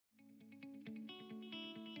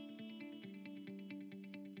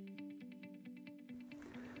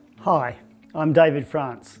Hi, I'm David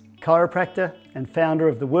France, chiropractor and founder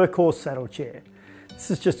of the Workhorse Saddle Chair.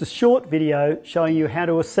 This is just a short video showing you how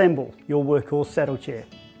to assemble your Workhorse Saddle Chair.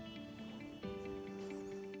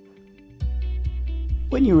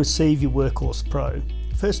 When you receive your Workhorse Pro,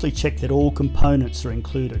 firstly check that all components are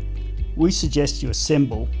included. We suggest you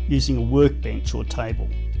assemble using a workbench or table.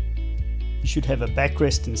 You should have a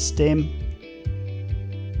backrest and stem,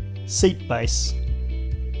 seat base,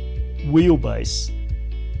 wheelbase,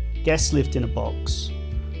 gas lift in a box,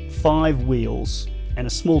 5 wheels and a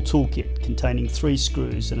small toolkit containing 3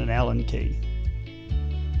 screws and an Allen key.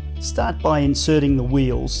 Start by inserting the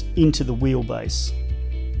wheels into the wheelbase.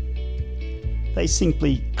 They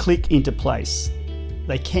simply click into place.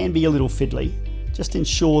 They can be a little fiddly, just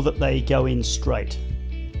ensure that they go in straight.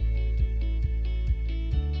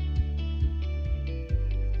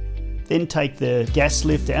 Then take the gas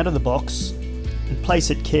lift out of the box and place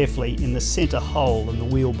it carefully in the centre hole in the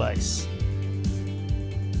wheelbase.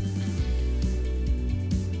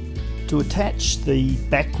 To attach the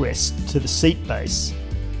backrest to the seat base,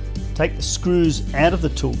 take the screws out of the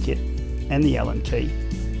toolkit and the Allen key.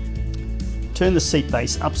 Turn the seat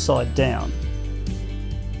base upside down.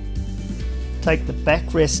 Take the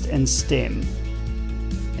backrest and stem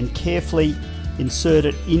and carefully insert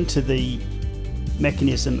it into the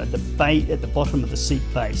mechanism at the bottom of the seat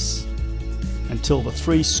base until the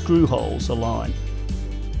 3 screw holes align.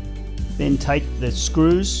 Then take the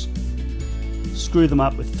screws, screw them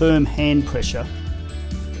up with firm hand pressure.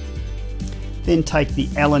 Then take the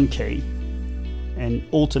Allen key and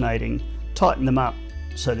alternating tighten them up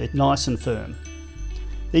so they're nice and firm.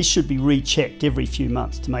 These should be rechecked every few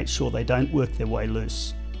months to make sure they don't work their way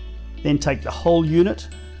loose. Then take the whole unit,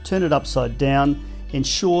 turn it upside down,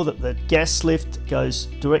 ensure that the gas lift goes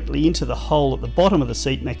directly into the hole at the bottom of the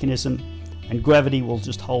seat mechanism and gravity will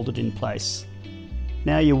just hold it in place.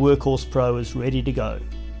 Now your Workhorse Pro is ready to go.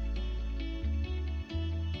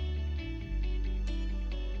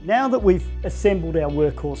 Now that we've assembled our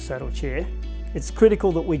Workhorse saddle chair, it's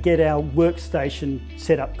critical that we get our workstation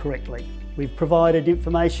set up correctly. We've provided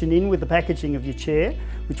information in with the packaging of your chair,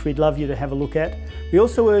 which we'd love you to have a look at. We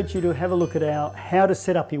also urge you to have a look at our How to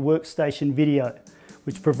Set Up Your Workstation video,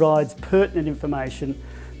 which provides pertinent information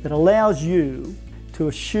that allows you to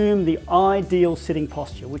assume the ideal sitting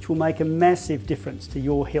posture, which will make a massive difference to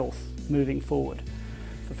your health moving forward.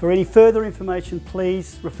 So for any further information,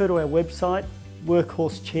 please refer to our website,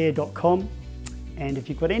 workhorsechair.com. And if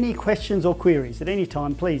you've got any questions or queries at any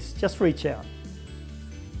time, please just reach out.